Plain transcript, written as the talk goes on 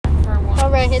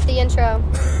Alright, hit the intro.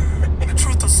 The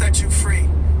truth will set you free,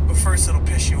 but first it'll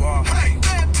piss you off. Hey,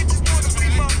 man, bitches wanna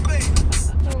be my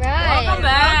baby. Alright. Welcome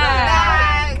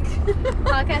back.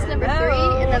 Podcast number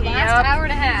 3 in the last hour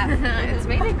and a half. It's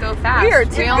made it go fast. We are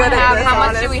too only good at have, this, how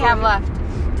much do we have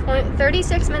honestly. left?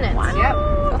 36 minutes. Yep.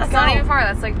 That's not even far.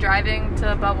 That's like driving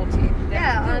to bubble tea.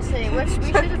 Yeah, honestly, which we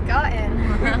should have gotten.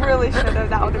 We really should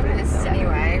have. That would have been so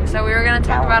Anyway, so we were going to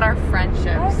talk about our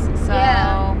friendships. So,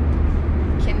 Yeah.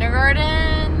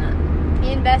 kindergarten.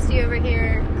 Me and Bestie over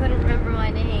here couldn't remember my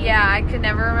name. Yeah, I could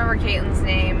never remember Caitlin's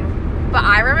name. But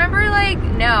I remember, I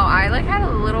had a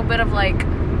little bit of, I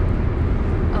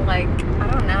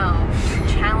don't know,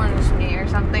 challenged me or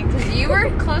something. Because you were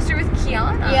closer with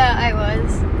Kiana. Yeah, I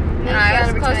was. Me And I Kiana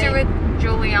was were closer tight. with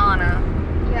Juliana.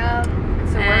 Yeah.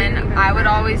 So And I would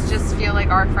always just feel like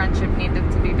our friendship needed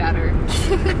to be better.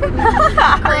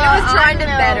 I was trying to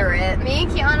better it. Me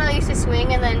and Kiana used to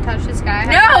swing and then touch the sky.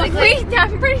 No,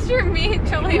 I'm pretty sure me and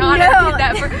Juliana No. did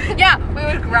that. We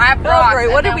would grab rocks. great.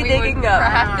 What and are then we would digging up?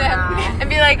 grab them and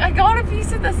be like, I got a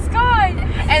piece of the sky.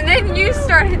 And then you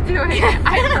started doing it.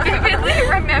 I vividly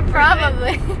remember.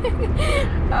 Probably.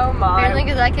 Oh my. Apparently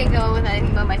because I can't go with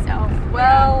anything but myself.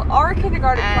 Well, our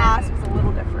kindergarten And- class was a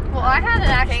little different. Well, I had an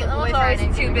actual Caitlin was boyfriend always in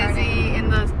too kindergarten. busy in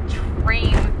the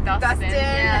train with Dustin.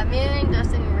 Yeah, me and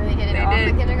Dustin really hit it They off did.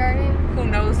 in kindergarten. Who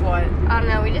knows what? I don't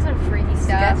know, we did some freaky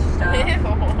stuff. Okay,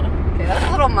 that's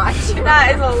a little much.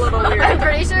 That is a little weird. I'm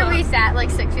pretty sure we sat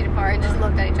 6 feet apart and just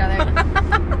looked at each other.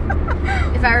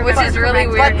 If I remember Which is really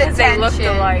correctly. weird because they looked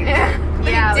alike.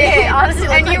 Yeah, did. we honestly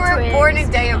looked And you like were twins. born a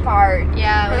day apart.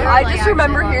 Yeah, we were I like just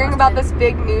remember actually hearing long about this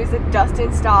big news that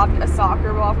Dustin stopped a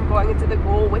soccer ball from going into the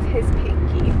goal with his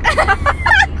pinky.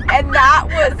 And that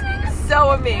was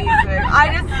so amazing.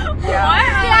 I just, yeah.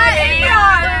 What?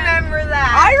 I remember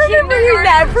that. I remember hearing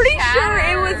that. I'm pretty sure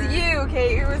it was you,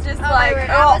 Kate. It was just I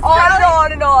was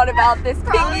on and on about this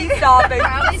pinky stopping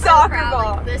Probably so soccer proud,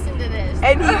 ball. listen to this.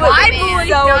 And he was I believe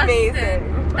so Dustin. amazing.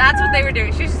 That's what they were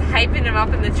doing. She was just hyping him up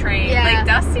in the train. Yeah. Like,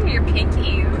 Dustin, your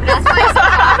pinky. That's why I'm so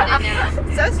confident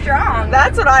now. So strong.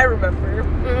 That's what I remember.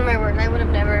 My word, I would have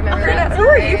never remembered that. Who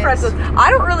are you friends with?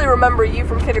 I don't really remember you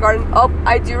from kindergarten. Oh,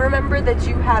 I do remember that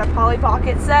you had a Polly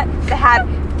Pocket set that had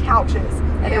couches,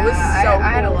 and it was so cool.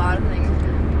 I had a lot of things.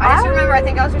 I just remember, I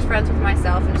think I was just friends with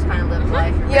myself and just kind of lived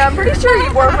life. Yeah, I'm pretty sure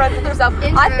you were friends with yourself. I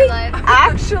Introvert think life.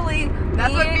 actually, That's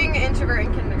me what and- being an introvert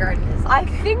in kindergarten is. I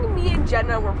think me and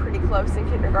Jenna were pretty close in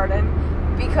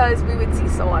kindergarten because we would see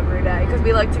Soul every day because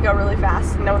we liked to go really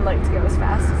fast. And no one liked to go as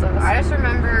fast as us. I just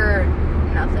remember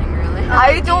nothing really.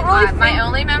 I don't really. My think-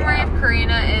 only memory yeah. of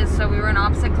Karina is so we were in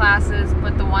opposite classes,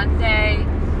 but the one day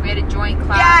we had a joint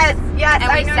class. Yes,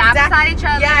 And I we know sat exactly. beside each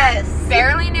other. Yes.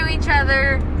 Barely knew each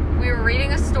other. We were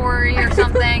reading a story or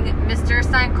something. Mr.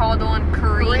 Stein called on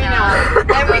Karina.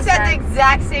 And we said the Okay.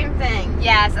 exact same thing.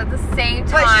 Yes, at the same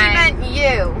time. But she meant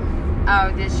you.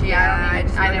 Oh, did she? I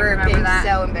just never remember being that.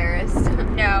 so embarrassed.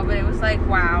 No, but it was like,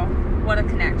 wow, what a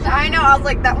connection. I know, I was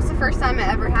like, that was the first time it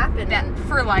ever happened. That,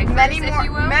 for life, Many if more,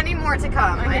 you will. many more to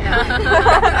come. I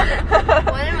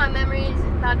know. One of my memories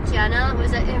about Jenna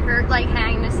was that it hurt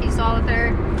hanging the seesaw with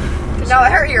her. No,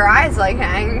 it hurt your eyes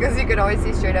hang because you could always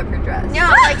see straight up her dress. No,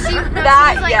 she was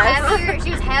yes. heavier. She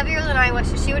was heavier than I was,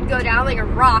 so she would go down like a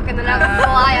rock, and then I would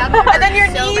fly up. And then your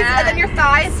so knees, bad. and then your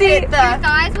thighs See, hit Your the.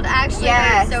 thighs would actually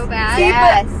hurt so bad.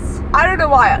 Yes. I don't know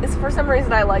why. For some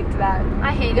reason, I liked that.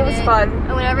 I hated It was fun.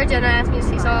 And whenever Jenna asked me to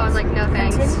seesaw, I was like, no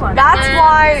thanks. That's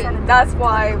And-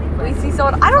 why we see so.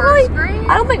 I don't First really. grade?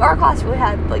 I don't think our class really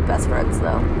had best friends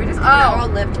though. We just Oh. all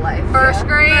lived life. First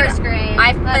grade, First grade.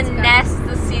 I Let's go. finessed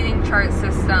the seating chart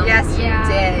system. Yes, Yeah.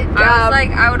 you did. I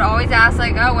was I would always ask,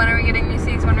 oh, when are we getting new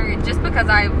seats? When are we? Just because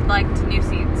I liked new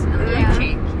seats and Yeah.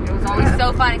 change. It was always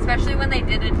so fun, especially when they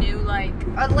did a new Like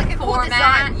a cool format.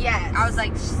 design. Yes. I was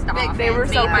like, stop. Big They were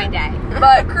Made so my good. day.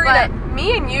 But Karina,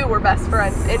 me and you were best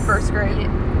friends in first grade.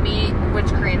 Me, which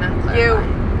Karina? You.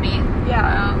 Me.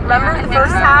 Yeah. Oh, Remember yeah, I the think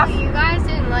first so. half? You guys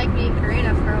didn't like me and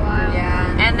Karina for a while.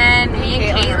 Yeah. And then me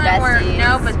and Caitlin were Caitlin were besties.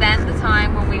 no, but then the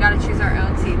time when we got to choose our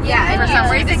own seats. Yeah, For and some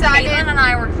you reason, decided- Caitlin and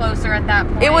I were closer at that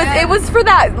point. It was for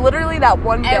that literally that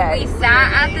one And day. we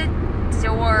sat at the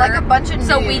door Like a bunch of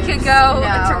so we noobs. could go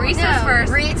No. to recess No.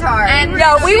 first. Retard. And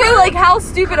No, we were like, how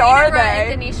stupid Karina are Wright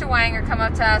they? and Denisha Wanger come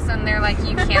up to us and they're like,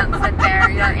 you can't sit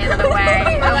there, you're in the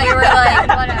way. And we were like,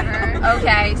 like, whatever.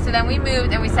 okay. So then we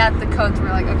moved and we sat at the coats. We're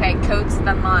like, okay, coats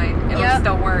then mine. It will Yep.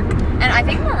 still work. And I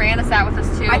think Miranda sat with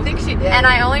us too. I think she did. And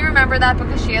I only remember that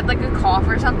because she had like a cough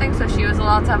or something, so she was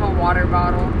allowed to have a water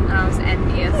bottle, and I was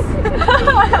envious.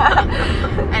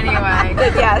 Anyway,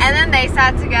 But yes. and then they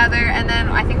sat together, and then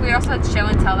I think we also had show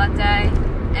and tell that day.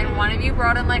 and one of you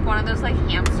brought in like one of those like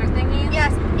hamster thingies.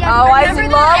 Yes. Oh, I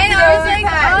remember love that. And I was like,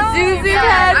 Zuzu oh, Zuzu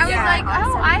yeah. pets. I was like,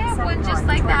 oh, I have one just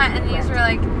like that, and these were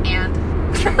like, and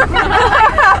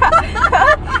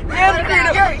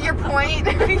Your point.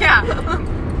 yeah.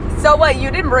 So what?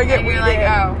 You didn't bring it. And We you're like, did.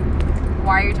 oh,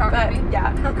 why are you talking But to me?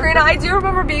 yeah, Karina, I do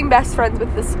remember being best friends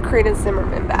with this Karina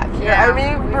Zimmerman back here. Yeah, I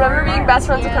remember being best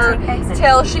friends with her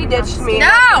till she ditched me. No!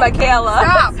 Michaela.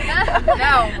 Stop.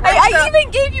 No. I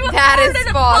even gave you a That card is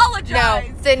and false.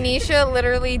 apologized. No, Denisha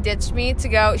literally ditched me to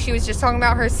go. She was just talking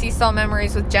about her seesaw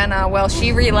memories with Jenna. Well,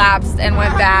 she relapsed and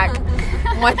went back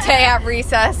one day at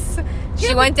recess.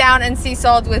 She went down and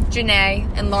seesawed with Janae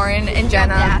and Lauren and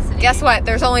Jenna. Audacity. Guess what?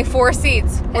 There's only 4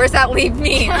 seats. Where's that leave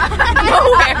me? Nowhere.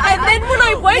 And then when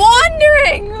I went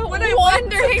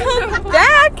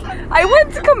I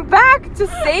went to come back to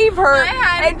save her, I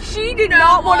had and she did no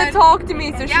not want to one. talk to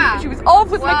me, so Yeah. she was off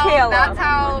with Well, Michaela. that's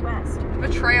how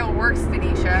betrayal works,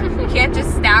 Denisha. You can't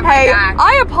just stab Hey, me back.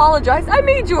 I apologize. I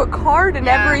made you a card and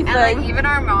everything. And like even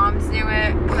our moms knew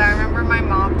it, because I remember my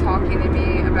mom talking to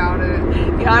me about it.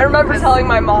 Yeah, I remember 'Cause- telling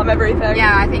my mom everything.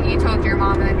 Yeah, I think you told your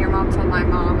mom, and then your mom told my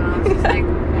mom, and I was just like,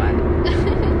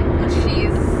 what?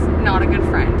 She's not a good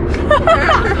friend.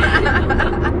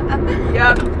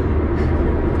 Yep.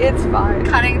 It's fine.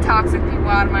 Cutting toxic people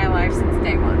out of my life since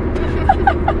day one.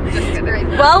 Just kidding.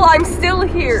 Well, I'm still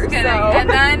here, Just kidding. so. And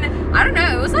then, I don't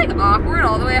know, it was like awkward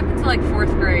all the way up until like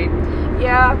 4th grade.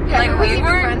 Yeah. Like, who was we even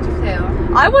were- friends with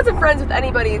who? I wasn't friends with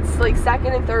anybody. It's like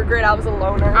 2nd and 3rd grade, I was a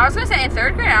loner. I was gonna say in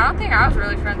 3rd grade, I don't think I was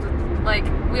really friends with, like,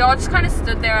 we all just kind of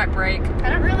stood there at break. I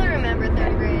don't really remember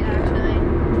 3rd grade actually.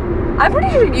 I'm pretty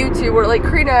sure you two were like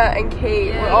Karina and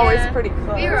Kate were Yeah. always pretty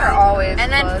close. We were always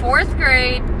And then close. 4th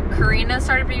grade, Karina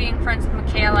started being friends with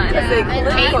Michaela, and Yeah, then they and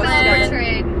lived close Caitlin together.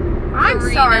 trade. I'm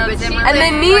Karina, sorry, but she Zimmerman, And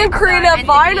then me and like, Karina and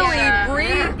finally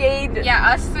Denisha. regained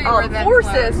Yeah, us three were then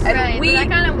forces, close. and Right, we. but I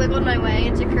kind of wiggled my way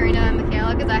into Karina and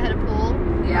Michaela because I had a pool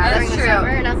Yeah, during that's the true. summer,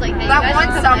 and I was like, hey, you That guys one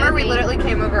should come summer, play we with me. literally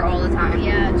came over all the time.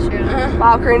 Yeah, it's true.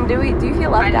 Wow, Karina, do you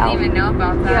feel I left didn't out? even know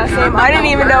about that. Yeah, same. I didn't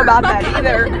even know about that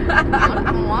either.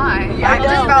 Why? Yeah, I I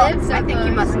just know. felt. Live so I think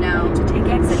you close. must know.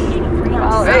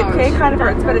 Well, it kind of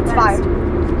hurts, but it's fine.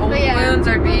 Old But yeah. wounds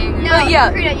are being. No, But yeah.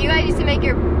 Karina, you guys used to make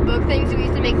your book things. We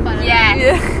used to make fun of.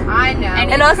 Yes. Yeah. I know.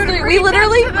 And us three, we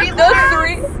literally, those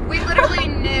three. We literally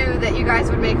knew that you guys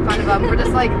would make fun of them. We're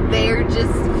just like, they're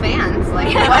just fans.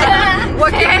 Like,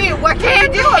 what can you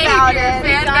do about it? We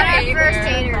Fan got our behavior. first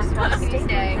haters. What can you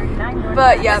say?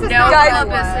 But yeah, This is No guys,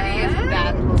 publicity is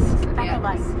bad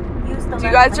publicity. do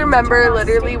you guys remember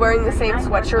literally wearing the same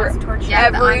sweatshirt Yeah,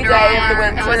 the every Under day of the Armour.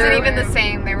 winter? It wasn't even the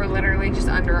same. They were literally just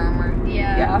Under Armour.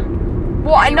 Yeah. Yeah.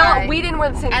 Well, I Anyway. not we didn't wear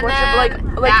the same And sweatshirt, but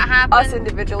then like that happened, us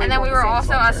individually. And then we wore were the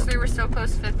same also, us sweatshirt. three were so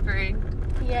close to 5th grade.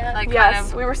 Yeah. Like, Yes, kind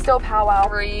of we were still powwow.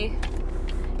 free.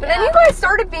 But then you guys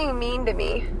started being mean to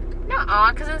me.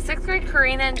 Nuh-uh, because in 6th grade,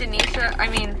 Karina and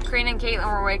Caitlin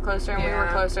were way closer, and we were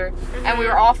Yeah. closer. And we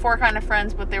were all 4 kind of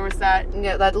friends, but there was that.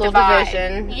 Yeah, that little Divide.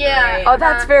 division. Yeah. Right. Oh,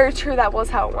 that's very true. That was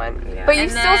how it went. Yeah. But you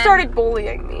And still then- started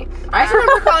bullying me. I just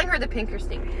remember calling her the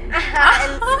Pinkerstein.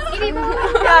 Skinny bone.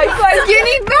 Yeah, you guys,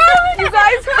 you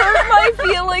guys hurt my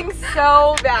feelings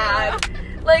so bad.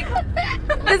 Like,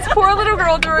 this poor little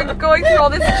girl going through all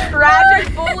this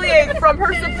tragic bullying from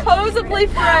her supposedly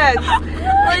friends.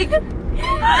 Like,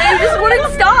 they just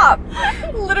wouldn't stop.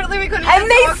 Literally, we couldn't. And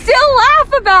they still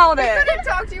laugh about We it. couldn't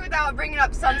talk to you without bringing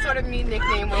up some sort of mean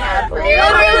nickname we had for you.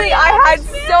 Literally, I had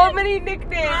so many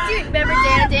nicknames. Dude, remember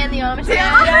Dan the Amish guy?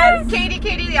 Yes. Katie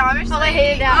the Amish. Oh, I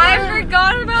hated that I one.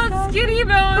 forgot about Skinny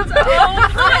Bones. Oh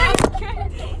my god.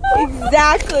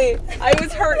 Exactly. I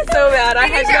was hurt so bad. I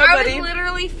had I nobody. was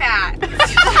literally fat.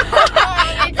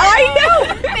 I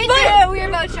know. Me But too. We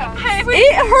were both shocked.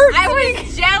 it hurts I me.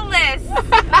 was jealous.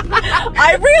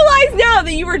 I realize now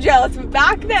that you were jealous, but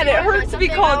back then it hurt to be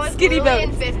Something, I called was Skinny literally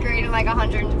Bones. in 5th grade and like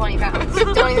 120 pounds.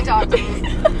 Don't even talk to me.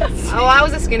 Oh, I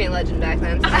was a skinny legend back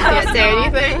then. So I can't say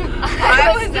anything.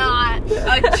 I was not.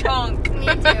 A chunk. Me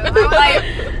too.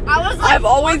 I was like I've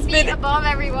always 4 feet been above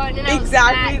everyone, and I was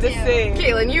exactly fat, the too. same.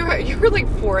 Caitlin, you were like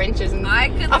 4 inches and I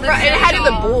could ahead of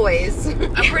the boys.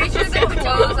 I'm pretty sure the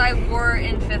clothes I wore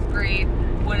in 5th grade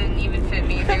wouldn't even fit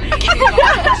me. They would be too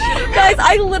large. Guys,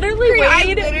 I literally I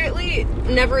weighed. literally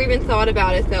never even thought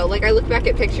about it though. Like I look back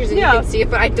at pictures and Yeah. you can see it,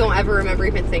 but I don't ever remember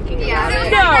even thinking Yeah, about It was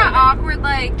it. No. like that awkward,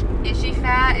 like, is she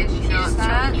fat? Is she not just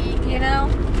fat? chunky. You know?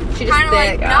 She just Kind of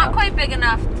thick. like, not quite big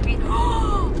enough to be.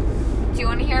 Do you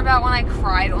want to hear about when I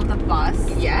cried on the bus?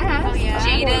 Yes. Oh, yeah.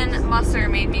 Jaden Musser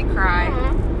made me cry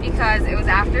because it was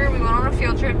after we went on a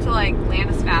field trip to like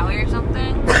Landis Valley or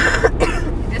something.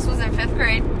 This was in 5th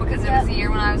grade because it was the year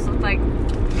when I was with like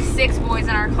 6 boys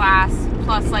in our class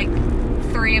plus like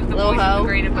 3 of the Lil boys Ho. in the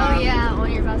grade above. Oh yeah,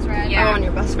 on your bus ride. Yeah. Oh, on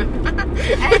your bus ride.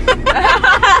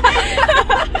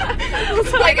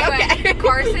 Anyway, okay.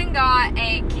 Carson got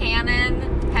a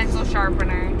Canon pencil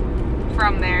sharpener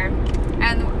from there,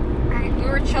 and we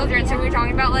were children, so we were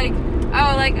talking about like,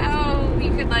 oh,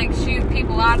 you could like shoot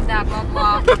people out of that, blah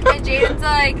blah. And Jaden's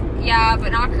like, yeah,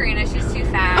 but not Karina, she's too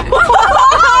fat.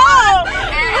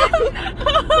 And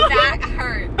that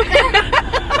hurt.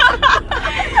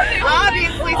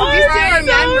 Obviously, since you still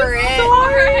remember it.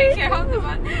 I get off the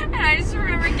bus, and I just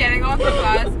remember getting off the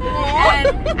bus,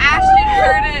 and Ashton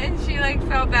heard it, and she like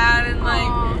felt bad, and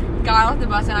like got off the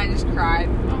bus, and I just cried.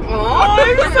 Oh,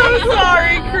 I'm so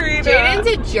sorry, Karina. Jaden's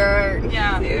a jerk.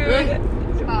 Yeah,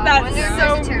 Dude. That's That's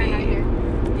so so a turn right here.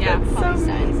 yeah. So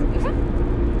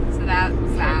mean. So that's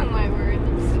that. Oh my word.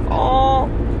 Oh.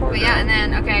 But yeah, and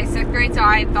then, okay, 6th grade, so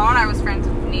I thought I was friends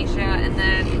with Nisha, and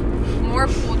then more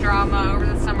pool drama over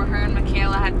the summer. Her and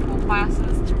Michaela had pool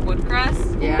classes to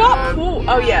Woodcrest, Yeah. Not cool.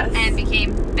 Oh yes. and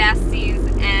became besties,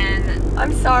 and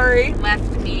I'm sorry. left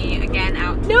me again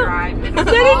out to No. dry. No.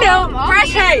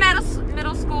 Freshman Hey. in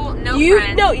middle school, no You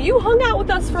friends. you hung out with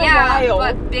us for a Yeah,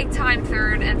 while. but big time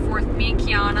 3rd and 4th, me and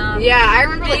Kiana. Yeah, I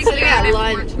remember like Big sitting at unit,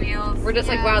 lunch. Orange Wheels. We're just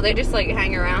like, Yeah. wow, they just like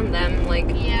hang around them. Like,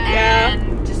 Yeah.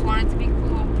 And just wanted to be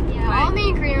cool. Yeah. But All me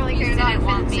and Karina really you cared about in didn't 5th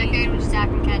want and me. 6th grade was Zach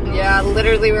and Kendall. yeah,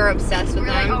 literally, we're obsessed with We're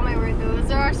like, oh them. my word,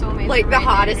 those are our soulmates. Like the right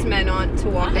hottest there. men on to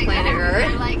walk the Like, planet They're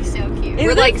Earth. like so cute. Isn't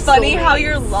We're it like funny how soulmates.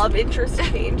 your love interests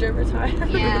change over time?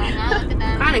 Yeah, and I look at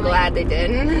them. Kind of glad they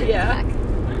did. Yeah.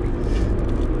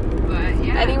 But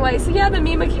yeah. Anyway, so yeah, then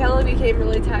me and Michaela became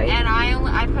really tight. And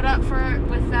I put up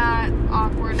with that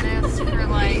awkwardness for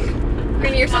like.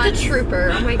 And you're such a months.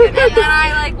 trooper. Oh my And goodness. then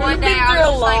I like one You've day been I through was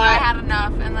a just like I lot. had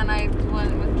enough, and then I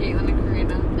went with Caitlin and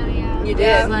Karina. Oh yeah. You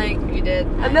Yeah. did. Like You did.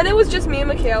 And then it was just me and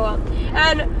Michaela.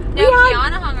 And no, we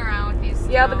had, Kiana hung around with you.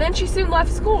 Still. yeah, but then she soon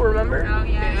left school, remember? Oh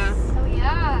yes. Oh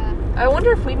yeah. I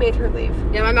wonder if we made her leave.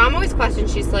 Yeah, my mom always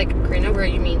questions. She's like, Karina, were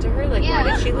you mean to her? Like, Yeah,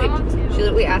 why did she my leave? mom too. She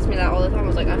literally asked me that all the time. I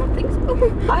was like, I don't think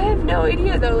so. I have no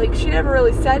idea though. Like she never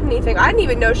really said anything. I didn't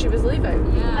even know she was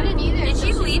leaving. Yeah. I didn't either. Did she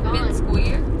until leave gone. mid-school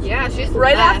year? Yeah, she's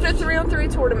Right left. after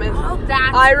 3-on-3 tournament. Oh,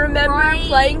 that's I remember right.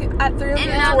 playing at 3-on-3 And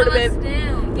none of us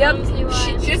tournament. knew. Yep. Mostly was.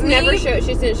 She just Me- never showed. She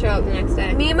just didn't show up the next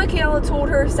day. Me and Michaela told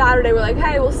her Saturday, we're like,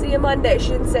 hey, we'll see you Monday. She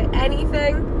didn't say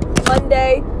anything.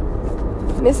 Monday,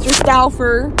 Mr.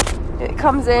 Stauffer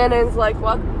comes in and is like,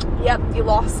 well, yep, you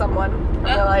lost someone. And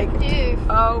they're like, Dude.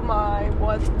 oh my,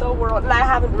 what the world? And I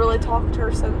haven't really talked to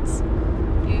her since.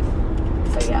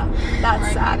 So yeah, that's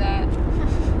Sorry sad. for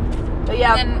that. But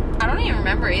yeah, And then I don't even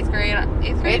remember 8th grade. 8th grade,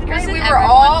 Eighth grade, wasn't we were everyone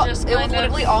all. just It was kind of-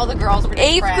 literally all the girls were just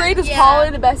 8th friends. grade was Yeah. probably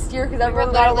the best year because We were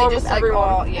everyone got literally along just with like everyone.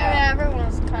 all. Yeah, Yeah. everyone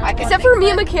was kind of. I could- Except for me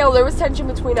and Michaela, there was tension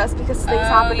between us because things Oh,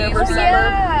 happened you over were- summer.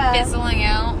 Yeah. fizzling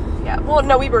out. Yeah, well,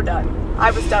 no, we were done.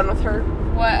 I was done with her.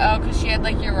 What? Oh, because she had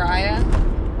like Uriah.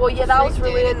 Well, yeah, that was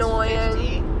Freak, really dude, it's annoying.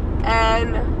 50.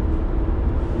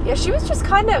 And yeah, she was just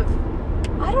kind of,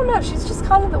 I don't know, she's just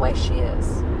kind of the way she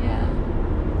is. Yeah.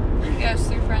 She goes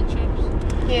through friendships.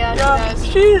 Yeah, she does.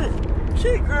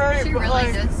 she's great. She but, really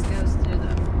like, does goes through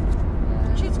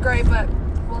them. She's great, but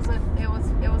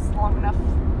it was long enough.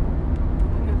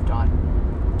 We moved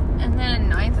on. And then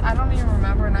 9th, I don't even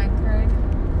remember 9th grade.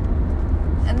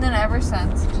 And then ever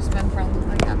since, just been friends with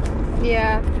like everyone.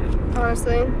 Yeah,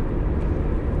 honestly.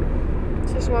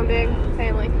 It's just one big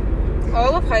family.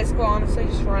 All of high school honestly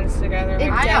just runs together.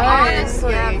 It I does.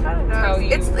 honestly. Yeah, kind of tell does. you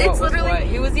It's what was literally. what.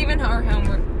 He was even our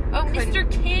homework. Oh, Mr.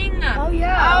 King! Oh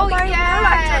yeah. Oh,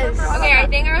 yes. Okay, I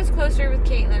think I was closer with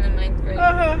Caitlin in 9th grade.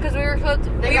 Because we were close.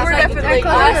 We were definitely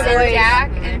close. us and boys.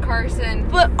 Jack and Carson.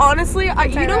 But honestly,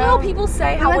 you know how people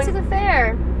say We how went to when the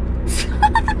fair.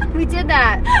 We did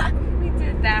that. We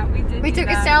did that. We took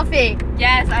a that. selfie.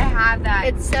 Yes, I have that.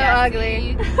 It's so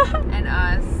Jesse and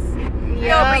us.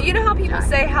 No, but you know how people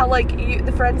say how like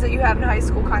the friends that you have in high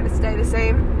school kind of stay the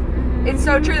same. It's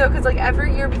so true though, because like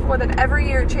every year before that, every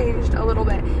year it changed a little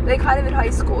bit. They kind of in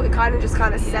high school, it kind of just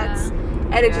kind of sets,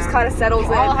 and it just kind of settles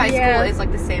in. All high Yeah. school is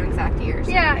like the same exact years.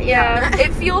 Yeah.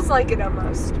 It feels like it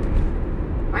almost.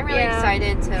 I'm really Yeah.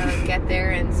 excited to get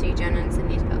there and see Jenna and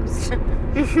Sydney's post.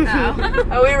 No.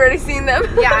 Oh, we already seen them.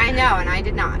 Yeah, I know, and I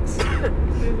did not.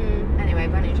 Mm-hmm. Anyway,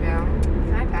 Bunny Joe.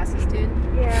 Can I pass this dude?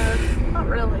 Yeah, not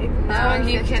really. No,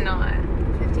 you 50. cannot.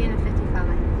 50 and a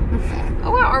 55.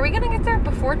 Oh wow, are we gonna get there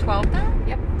before 12 now?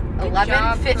 Yep. Good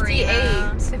job, 11:58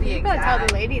 Karina. to be You gotta tell the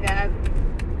exact. lady that.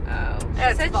 Oh. She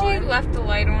That's said fine. she left the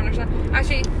light on or something.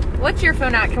 Actually, what's your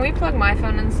phone at? Can we plug my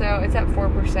phone in so it's at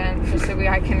 4% just so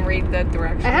I can read the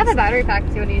directions? I have a battery pack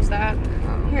if you want to use that.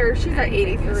 Here, she's at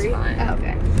Anything is 83. fine. Oh,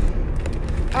 okay.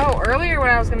 Oh, earlier what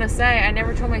I was gonna say, I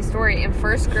never told my story. In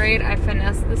first grade, I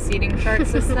finessed the seating chart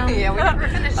system. Yeah, we never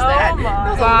finished Oh that. my. That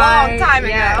was a long time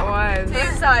ago. Yeah, it was.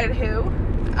 Inside who?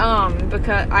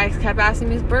 Because I kept asking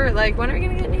Miss Burt, like, when are we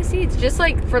gonna get new seats? Just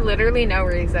like for literally no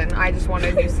reason. I just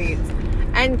wanted new seats.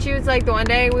 And she was like, the one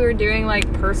day we were doing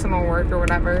like personal work or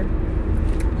whatever.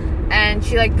 And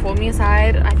she like pulled me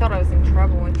aside. I thought I was in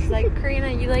trouble. And she's like, Karina,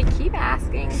 you like keep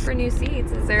asking for new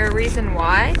seats. Is there a reason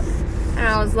why? And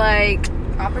I was like,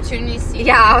 Opportunity seat.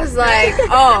 yeah, I was like,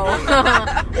 oh,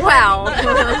 well.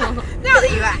 Now that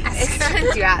you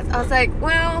ask. You asked. I was like,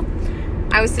 well,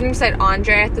 I was sitting beside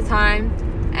Andre at the time.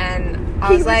 And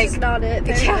I was like, not it.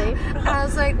 yeah. I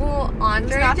was like, well,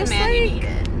 Andre Not the just man you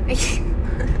like, needed.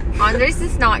 Andre's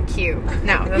just not cute.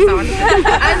 No, that's not what I said.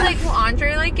 I was like, well,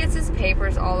 Andre like gets his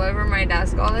papers all over my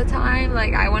desk all the time.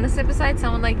 Like, I want to sit beside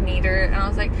someone like neater. And I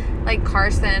was like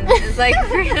Carson is like,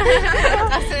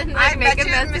 doesn't I like make bet a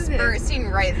you mess Miss of Burt his. seen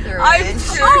right through it. I'm and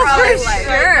she sure, was probably for like,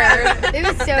 sure. It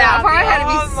was so That part had to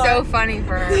be Oh my- so funny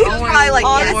for her. She was Oh my probably like,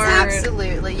 yes, Lord.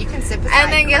 absolutely. You can sit beside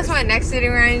And then guess Carson. what? Next sitting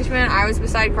arrangement, I was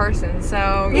beside Carson.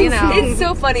 So, you know. It's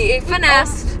so funny.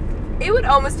 finessed. It would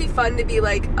almost be fun to be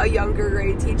like a younger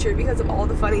grade teacher because of all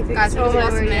the funny things. Guys, we we Oh do. my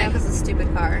lost a word, minute yeah. because of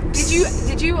stupid car. Did you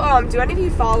do any of you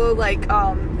follow like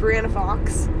Brianna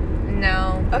Fox?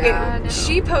 No. Okay, No.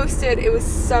 she posted, it was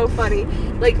so funny.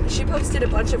 Like she posted a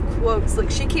bunch of quotes. Like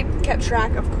she kept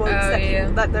track of quotes Oh, that yeah.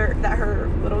 that her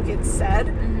little kids said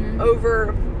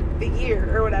over the year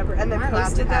or whatever, and then Am I allowed to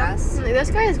posted them. pass? This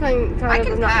guy is going kind I of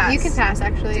can not. pass. You can pass,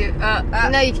 actually.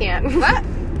 No, you can't. What?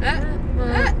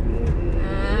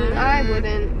 I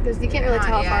wouldn't, because you can't really Not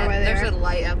tell how far yet. away they There's are. a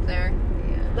light up there.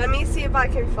 Let me see if I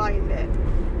can find it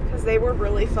because they were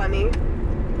really funny.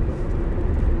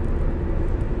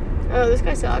 Oh, this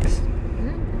guy sucks. Get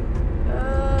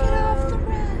off the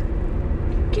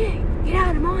road. Get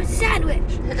out of my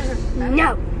sandwich.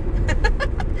 No.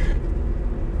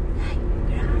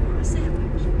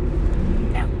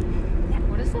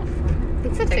 What is that from?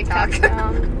 It's a TikTok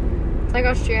sound. It's like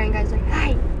Australian guys like,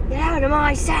 hey, get out of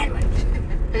my sandwich.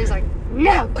 And he's like,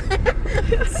 no.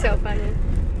 It's so funny.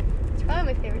 It's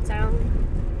probably my favorite sound.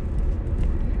 I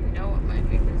don't know what my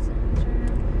favorite song is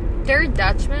right now. They're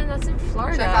Dutchman. That's in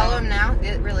Florida. Should I follow him now?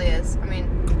 It really is. I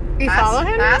mean, You pass, follow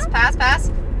him pass, now? pass,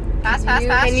 pass, pass, pass,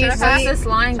 pass. can you Should I see- pass? What's this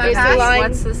line? Should I Is the pass? line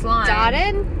What's this line?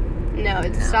 Dotted? No,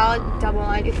 it's a solid double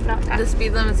line. You cannot The pass.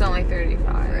 speed limit's only 35.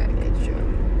 Right. It's true.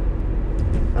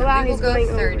 Oh wow, We will he's go going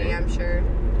 30, over. I'm sure.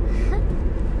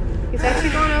 He's actually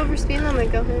going over speed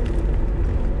limit. Go ahead.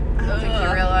 I don't think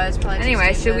you realize. Probably too Anyway,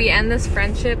 should stupid. we end this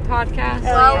friendship podcast?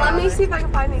 Well, yeah. let me see if I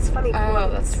can find these funny quotes. Oh,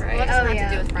 that's Well, right. it doesn't Oh, have yeah.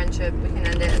 to do with friendship. We can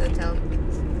end it until,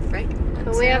 right?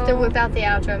 But we have to whip out the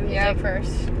outro music Yep.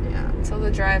 first. Yeah. Until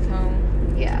the drive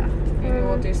home. Yeah. Maybe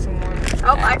we'll do some more.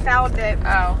 Oh, I found it.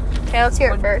 Oh. Okay, let's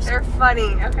hear it first. They're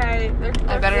funny, okay? They're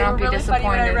better they not were be really funny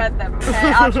when I disappointed. read them,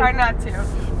 okay? I'll try not to.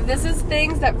 But this is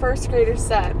things that first graders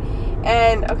said.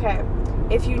 And, okay,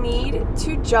 if you need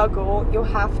to juggle, you'll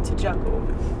have to juggle.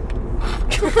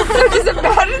 So just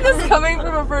imagine this coming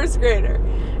from a first grader.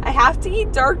 I have to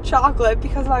eat dark chocolate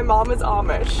because my mom is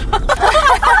Amish.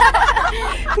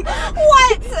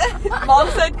 What? Mom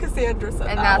said Cassandra said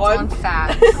And that that's one. on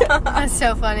fat. That's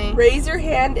so funny. Raise your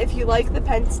hand if you like the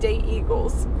Penn State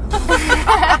Eagles.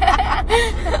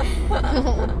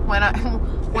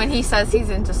 When he says he's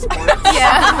into sports. Honestly.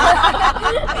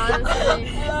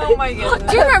 Oh my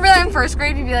goodness. Do you remember that in first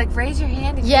grade? You'd be like, raise your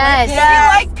hand if Yes.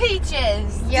 Yes. you like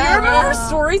peaches. Do you remember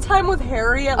story time with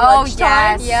Harry at Oh,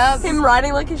 lunchtime? yes. Yep. Him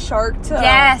riding like a shark to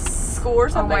Yes. school or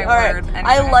something. my All right. word.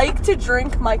 I Anyway. like to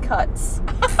drink my cuts.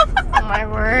 Oh my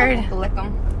word. Lick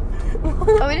them.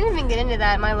 Oh, we didn't even get into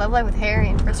that. My love life with Harry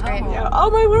in first grade. Yeah. Oh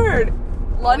my word.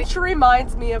 Lunch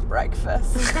reminds me of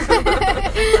breakfast. That's a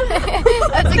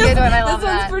good one. I love This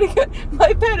one's that. pretty good.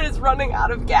 My pen is running out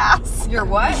of gas. Your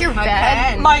what? Your My bed.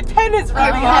 pen. My pen is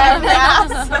running out of gas.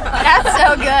 That's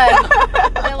so good.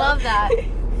 I love that.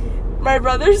 My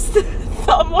brother's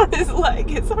thumb on his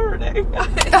leg is hurting. His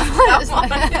big toe.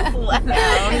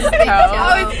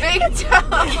 his big toe.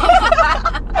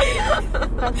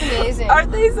 That's amazing.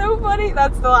 Aren't they so funny?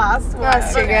 That's the last one.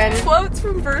 That's too good. Quotes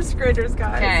from first graders,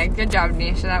 guys. Okay, good job,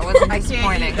 Nisha. That wasn't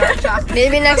disappointing.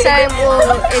 Maybe next time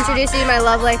we'll introduce you to my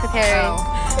love life with Harry.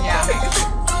 Yeah.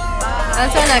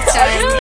 Until next time.